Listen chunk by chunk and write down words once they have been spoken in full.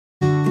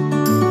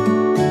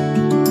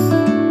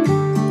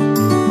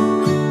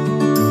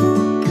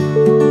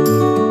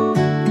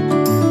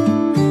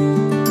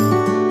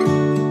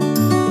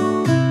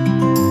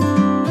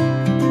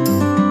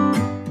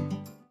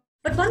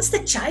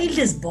child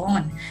is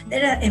born,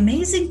 there are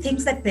amazing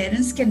things that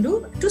parents can do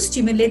to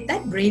stimulate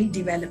that brain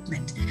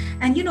development.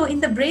 And in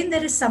the brain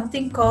there is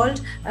something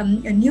called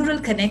neural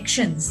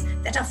connections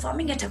that are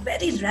forming at a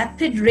very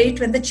rapid rate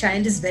when the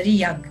child is very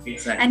young.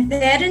 Exactly. And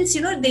parents,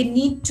 they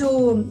need to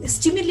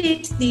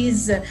stimulate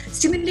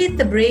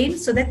the brain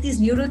so that these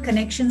neural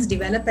connections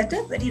develop at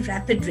a very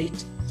rapid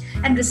rate.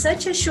 And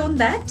research has shown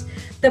that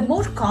the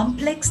more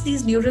complex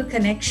these neural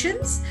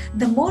connections,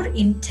 the more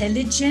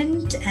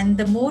intelligent and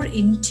the more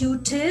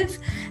intuitive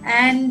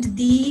and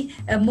the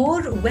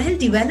more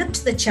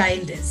well-developed the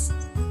child is.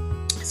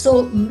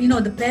 So,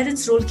 the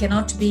parents' role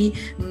cannot be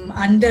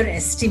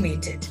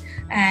underestimated.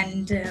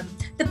 And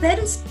the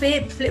parents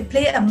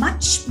play a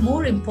much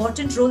more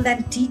important role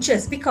than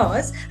teachers,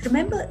 because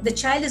remember, the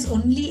child is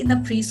only in the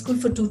preschool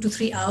for 2 to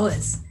 3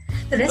 hours.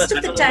 The rest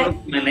of the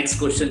time, my next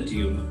question to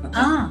you.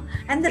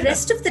 And the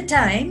rest of the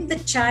time, the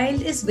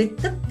child is with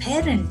the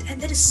parent, and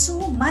there is so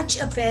much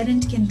a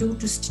parent can do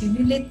to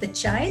stimulate the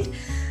child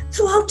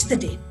throughout the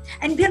day.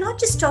 And we are not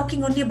just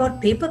talking only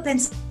about paper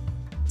pencil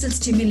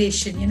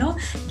stimulation,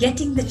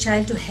 getting the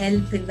child to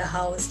help in the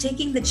house,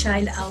 taking the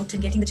child out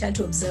and getting the child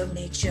to observe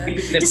nature,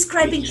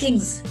 describing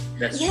things.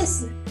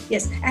 Yes,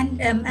 and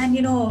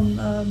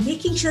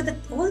making sure that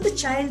all the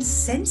child's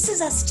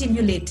senses are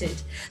stimulated.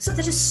 So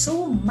there is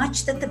so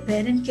much that the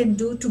parent can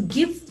do to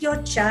give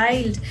your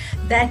child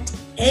that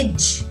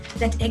edge,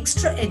 that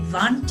extra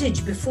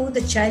advantage before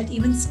the child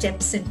even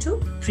steps into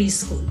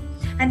preschool.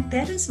 And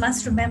parents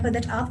must remember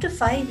that after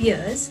 5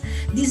 years,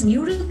 these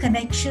neural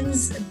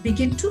connections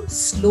begin to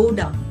slow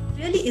down.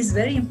 It really is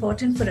very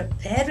important for a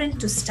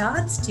parent to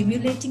start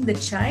stimulating the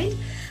child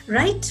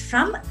right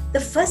from the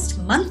first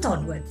month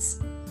onwards.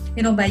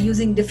 By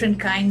using different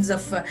kinds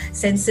of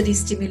sensory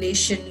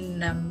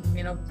stimulation,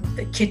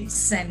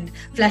 kits and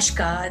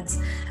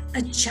flashcards.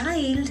 A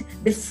child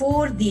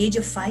before the age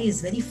of 5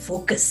 is very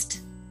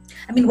focused.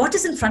 What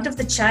is in front of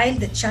the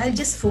child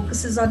just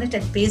focuses on it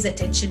and pays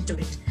attention to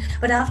it.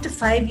 But after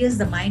 5 years,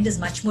 the mind is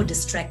much more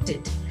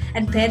distracted.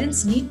 And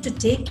parents need to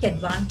take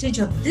advantage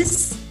of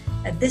this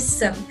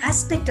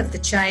aspect of the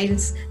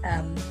child's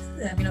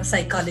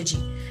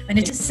psychology. When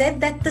it is said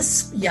that the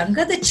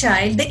younger the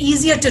child, the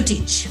easier to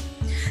teach.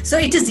 So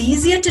it is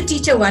easier to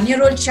teach a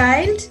 1-year-old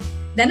child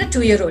than a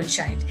 2-year-old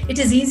child. It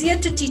is easier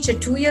to teach a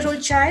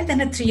 2-year-old child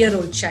than a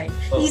 3-year-old child.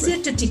 Okay. Easier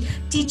to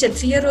teach a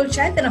 3-year-old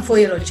child than a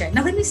 4-year-old child.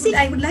 Now, when we say,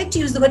 I would like to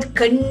use the word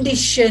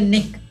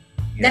conditioning.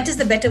 Yeah. That is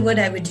the better word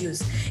I would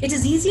use. It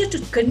is easier to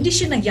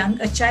condition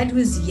a child who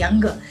is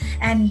younger.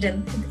 And,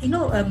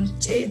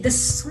 the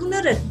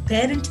sooner a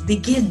parent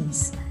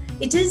begins,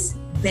 it is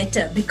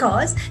better,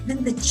 because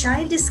then the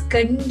child is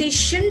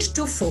conditioned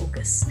to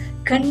focus,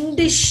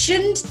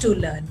 conditioned to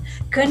learn,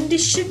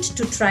 conditioned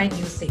to try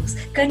new things,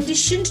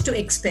 conditioned to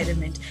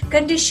experiment,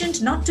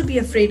 conditioned not to be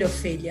afraid of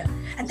failure.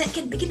 And that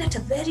can begin at a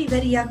very,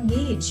 very young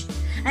age.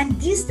 And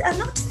these are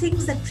not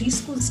things that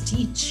preschools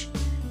teach.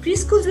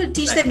 Preschools will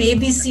teach them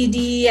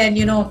ABCD and,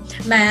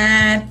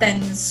 math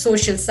and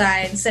social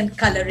science and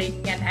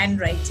coloring and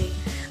handwriting.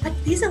 But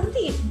these are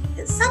only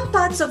some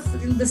parts of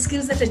the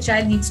skills that a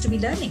child needs to be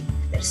learning.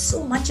 There's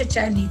so much a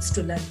child needs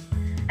to learn.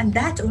 And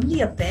that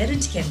only a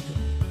parent can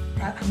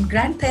do.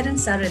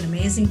 Grandparents are an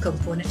amazing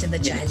component in the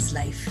child's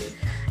life.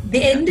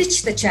 They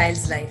enrich the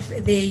child's life.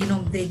 They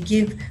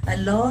give a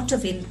lot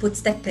of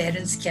inputs that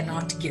parents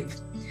cannot give.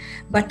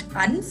 But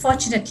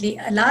unfortunately,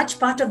 a large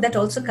part of that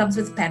also comes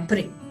with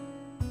pampering.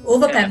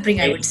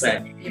 Over-pampering, I would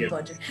say,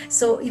 important.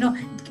 So,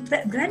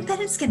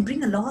 grandparents can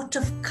bring a lot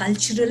of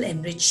cultural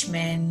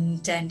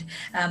enrichment and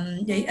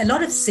a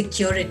lot of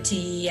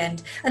security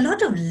and a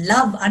lot of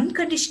love,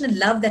 unconditional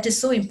love that is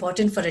so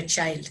important for a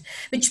child,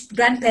 which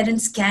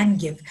grandparents can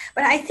give.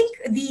 But I think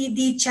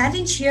the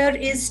challenge here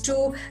is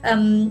to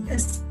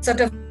sort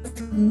of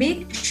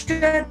make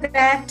sure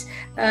that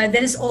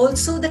there is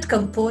also that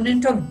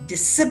component of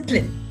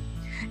discipline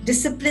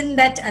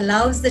that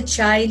allows the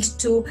child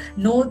to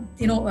know,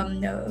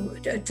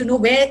 to know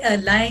where a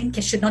line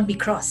should not be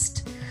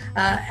crossed.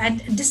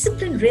 And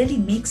discipline really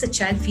makes a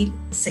child feel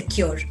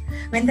secure.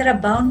 When there are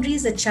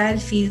boundaries, a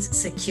child feels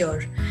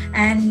secure.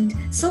 And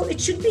so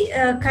it should be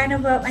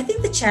I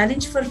think the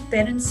challenge for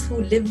parents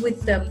who live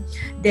with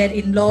their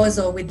in-laws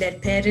or with their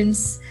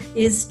parents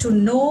is to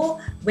know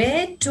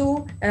where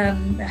to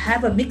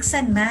have a mix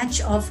and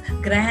match of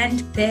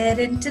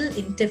grandparental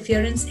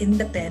interference in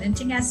the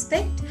parenting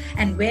aspect,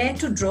 and where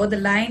to draw the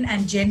line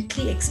and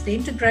gently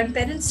explain to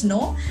grandparents,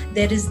 no,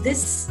 there is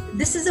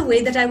this is a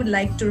way that I would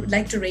like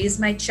to raise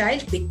my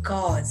child,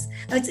 because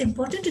now it's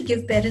important to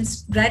give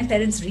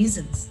grandparents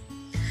reasons,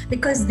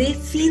 because they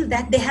feel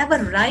that they have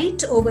a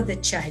right over the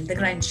child, the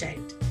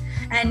grandchild.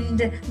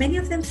 And many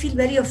of them feel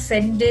very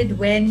offended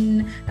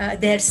when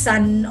their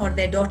son or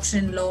their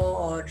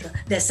daughter-in-law or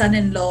their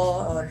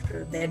son-in-law or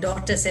their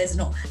daughter says,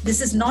 no, this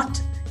is not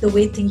the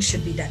way things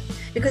should be done.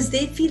 Because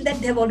they feel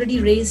that they have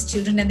already raised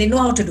children and they know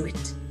how to do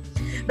it.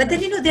 But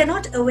then, they're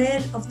not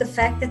aware of the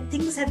fact that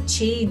things have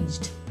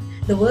changed.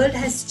 The world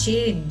has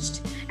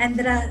changed. And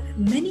there are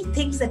many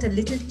things that a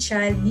little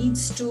child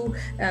needs to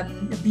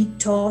be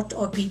taught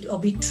or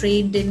be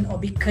trained in or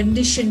be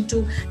conditioned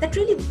to, that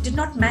really did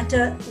not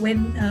matter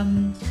when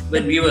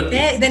we were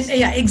kids.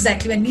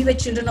 Exactly, when we were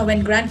children or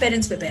when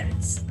grandparents were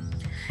parents.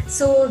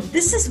 So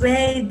this is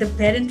where the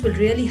parent will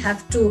really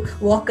have to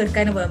walk a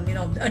kind of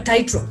a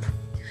tightrope,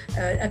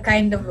 a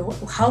kind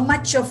of how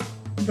much of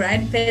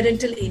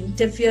grandparental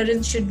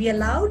interference should be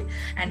allowed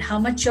and how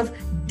much of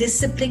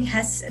disciplining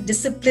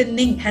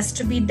has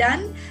to be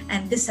done,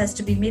 and this has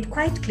to be made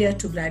quite clear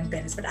to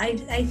grandparents. But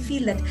I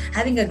feel that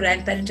having a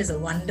grandparent is a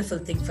wonderful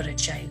thing for a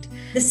child.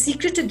 The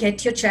secret to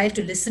get your child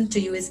to listen to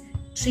you is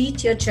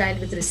treat your child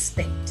with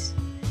respect.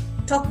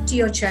 Talk to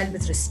your child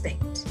with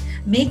respect.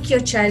 Make your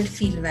child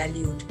feel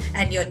valued,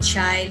 and your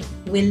child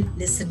will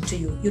listen to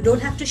you. You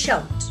don't have to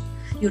shout.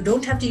 You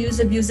don't have to use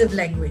abusive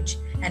language.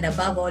 And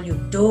above all, you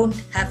don't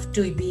have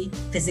to be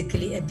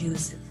physically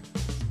abusive.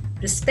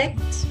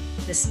 Respect,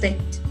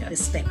 respect,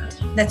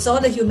 respect. That's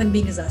all a human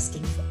being is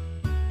asking for.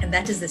 And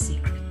that is the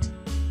secret.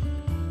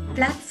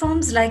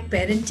 Platforms like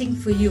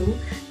Parenting4u,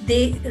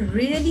 they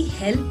really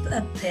help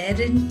a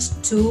parent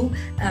to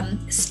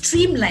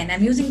streamline,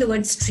 I'm using the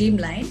word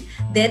streamline,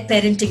 their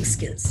parenting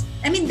skills.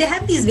 I mean, they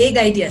have these vague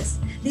ideas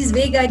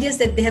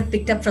that they have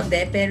picked up from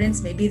their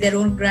parents, maybe their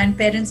own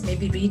grandparents,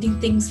 maybe reading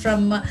things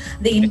from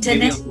the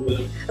internet,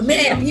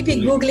 maybe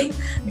Googling.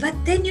 But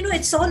then,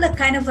 it's all a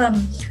kind of,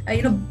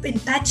 in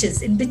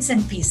patches, in bits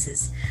and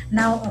pieces.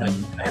 Now,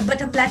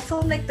 but a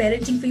platform like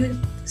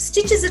Parenting4u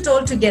stitches it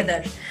all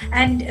together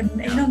and,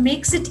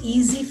 makes it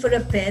easy for a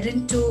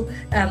parent to,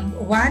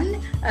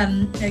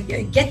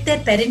 get their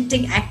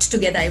parenting act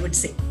together, I would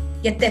say.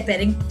 Get their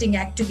parenting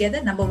act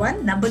together, number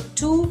one. Number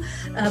two,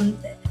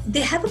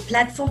 they have a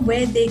platform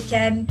where they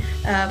can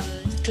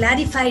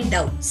clarify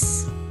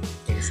doubts,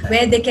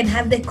 where they can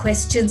have their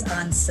questions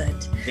answered.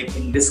 They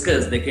can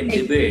discuss, they can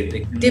debate.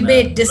 They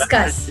can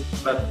discuss.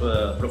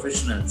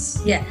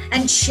 Professionals. Yeah,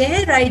 and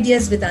share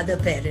ideas with other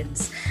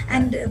parents.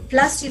 And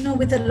plus,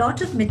 with a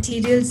lot of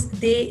materials,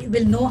 they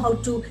will know how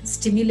to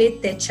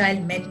stimulate their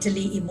child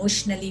mentally,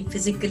 emotionally,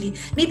 physically,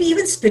 maybe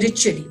even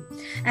spiritually.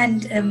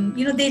 And,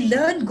 they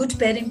learn good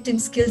parenting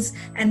skills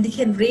and they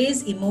can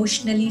raise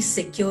emotionally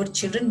secure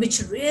children,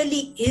 which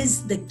really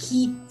is the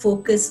key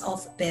focus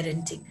of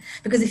parenting.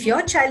 Because if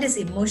your child is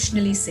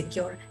emotionally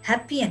secure,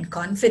 happy and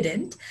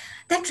confident,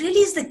 that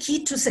really is the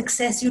key to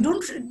success. You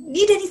don't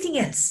need anything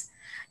else.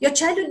 Your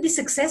child will be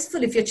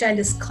successful if your child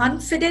is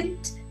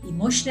confident,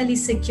 emotionally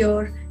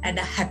secure, and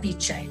a happy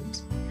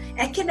child.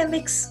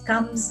 Academics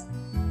comes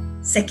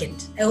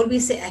second. I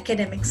always say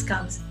academics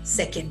comes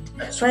second.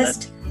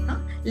 First,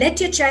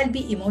 let your child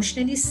be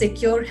emotionally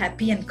secure,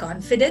 happy, and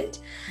confident.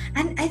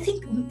 And I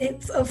think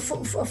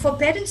for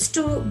parents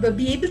to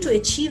be able to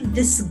achieve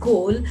this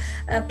goal,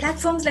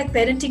 platforms like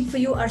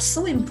Parenting4u are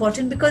so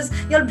important because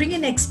you'll bring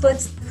in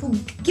experts who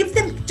give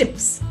them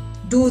tips.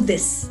 Do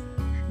this.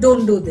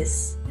 Don't do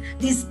this.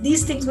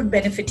 These things would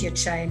benefit your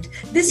child.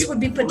 This would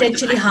be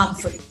potentially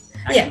harmful.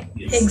 Yeah,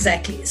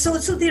 exactly. So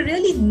they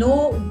really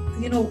know,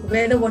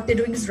 whether what they're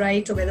doing is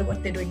right or whether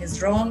what they're doing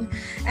is wrong.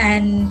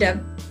 And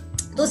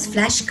those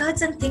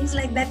flashcards and things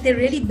like that, they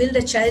really build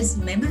a child's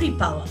memory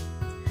power.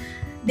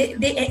 They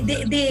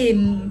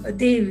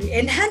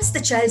enhance the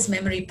child's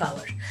memory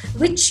power,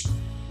 which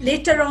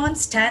later on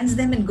stands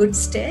them in good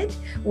stead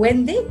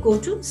when they go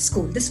to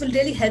school. This will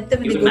really help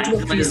them when they go to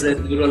a preschool.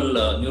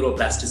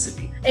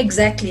 Neuroplasticity.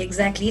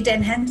 Exactly. It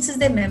enhances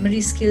their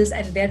memory skills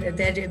and their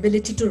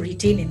ability to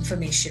retain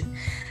information.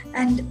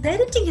 And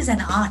parenting is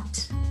an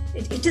art.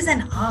 It is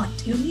an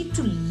art. You need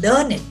to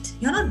learn it.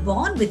 You're not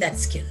born with that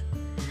skill.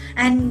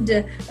 And,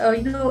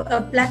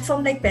 a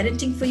platform like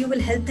Parenting4u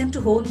will help them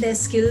to hone their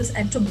skills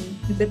and to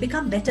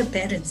become better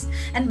parents.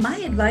 And my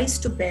advice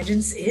to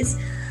parents is,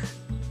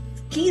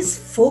 please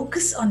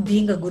focus on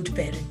being a good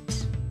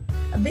parent.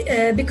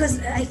 Because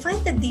I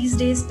find that these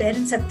days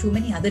parents have too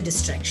many other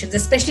distractions,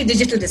 especially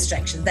digital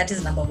distractions. That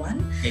is number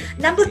one.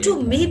 Number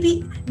two,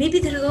 maybe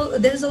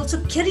there is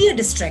also career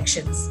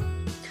distractions.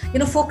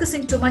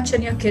 Focusing too much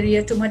on your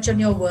career, too much on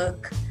your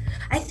work.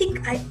 I think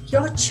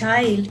your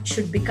child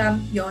should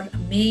become your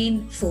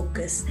main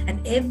focus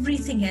and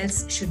everything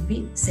else should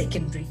be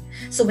secondary.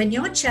 So when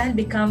your child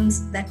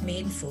becomes that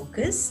main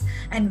focus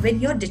and when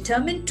you're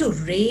determined to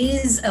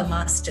raise a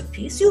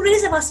masterpiece, you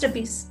raise a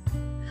masterpiece.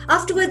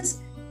 Afterwards,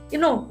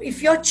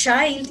 if your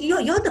child,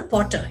 you're the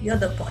potter.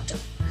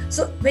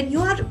 So when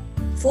you are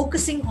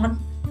focusing on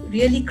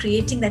really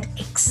creating that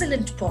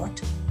excellent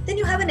pot, then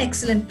you have an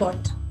excellent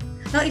pot.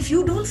 Now, if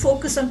you don't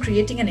focus on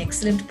creating an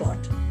excellent pot,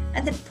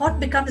 and the pot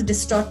becomes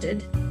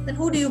distorted, then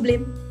who do you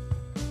blame?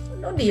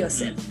 Only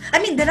yourself. I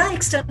mean, there are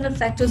external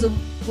factors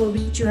over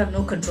which you have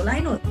no control. I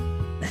know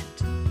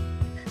that.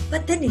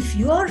 But then if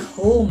your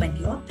home and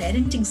your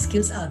parenting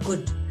skills are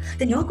good,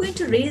 then you're going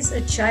to raise a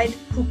child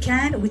who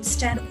can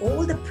withstand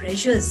all the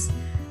pressures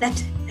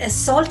that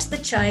assault the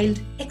child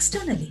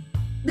externally.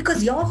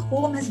 Because your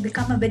home has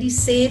become a very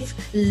safe,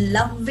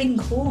 loving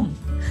home.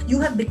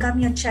 You have become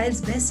your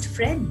child's best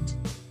friend.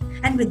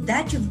 And with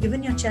that, you've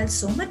given your child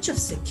so much of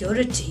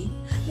security.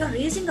 You're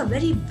raising a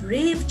very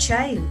brave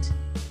child.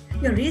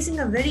 You're raising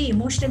a very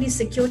emotionally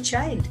secure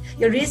child.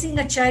 You're raising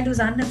a child who's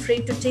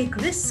unafraid to take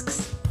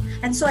risks.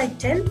 And so I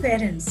tell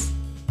parents,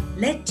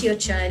 let your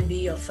child be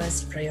your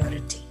first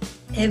priority.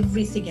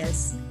 Everything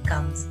else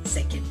comes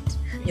second.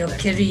 Your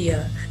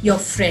career, your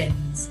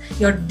friends,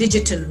 your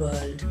digital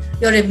world,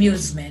 your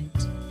amusement,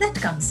 that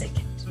comes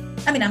second.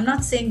 I mean, I'm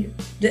not saying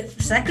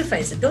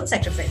sacrifice it, don't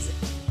sacrifice it.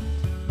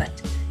 But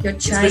your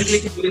child...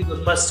 Especially during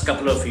the first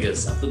couple of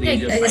years, up to the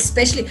age of 5.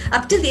 Especially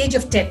up till the age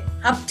of 10.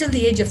 Up till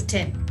the age of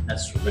 10.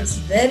 That's true. It's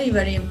very,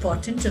 very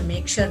important to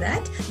make sure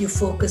that you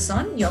focus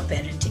on your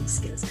parenting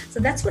skills. So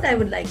that's what I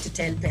would like to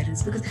tell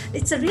parents, because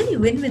it's a really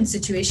win-win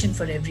situation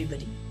for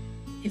everybody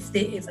if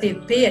they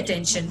pay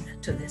attention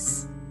to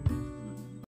this.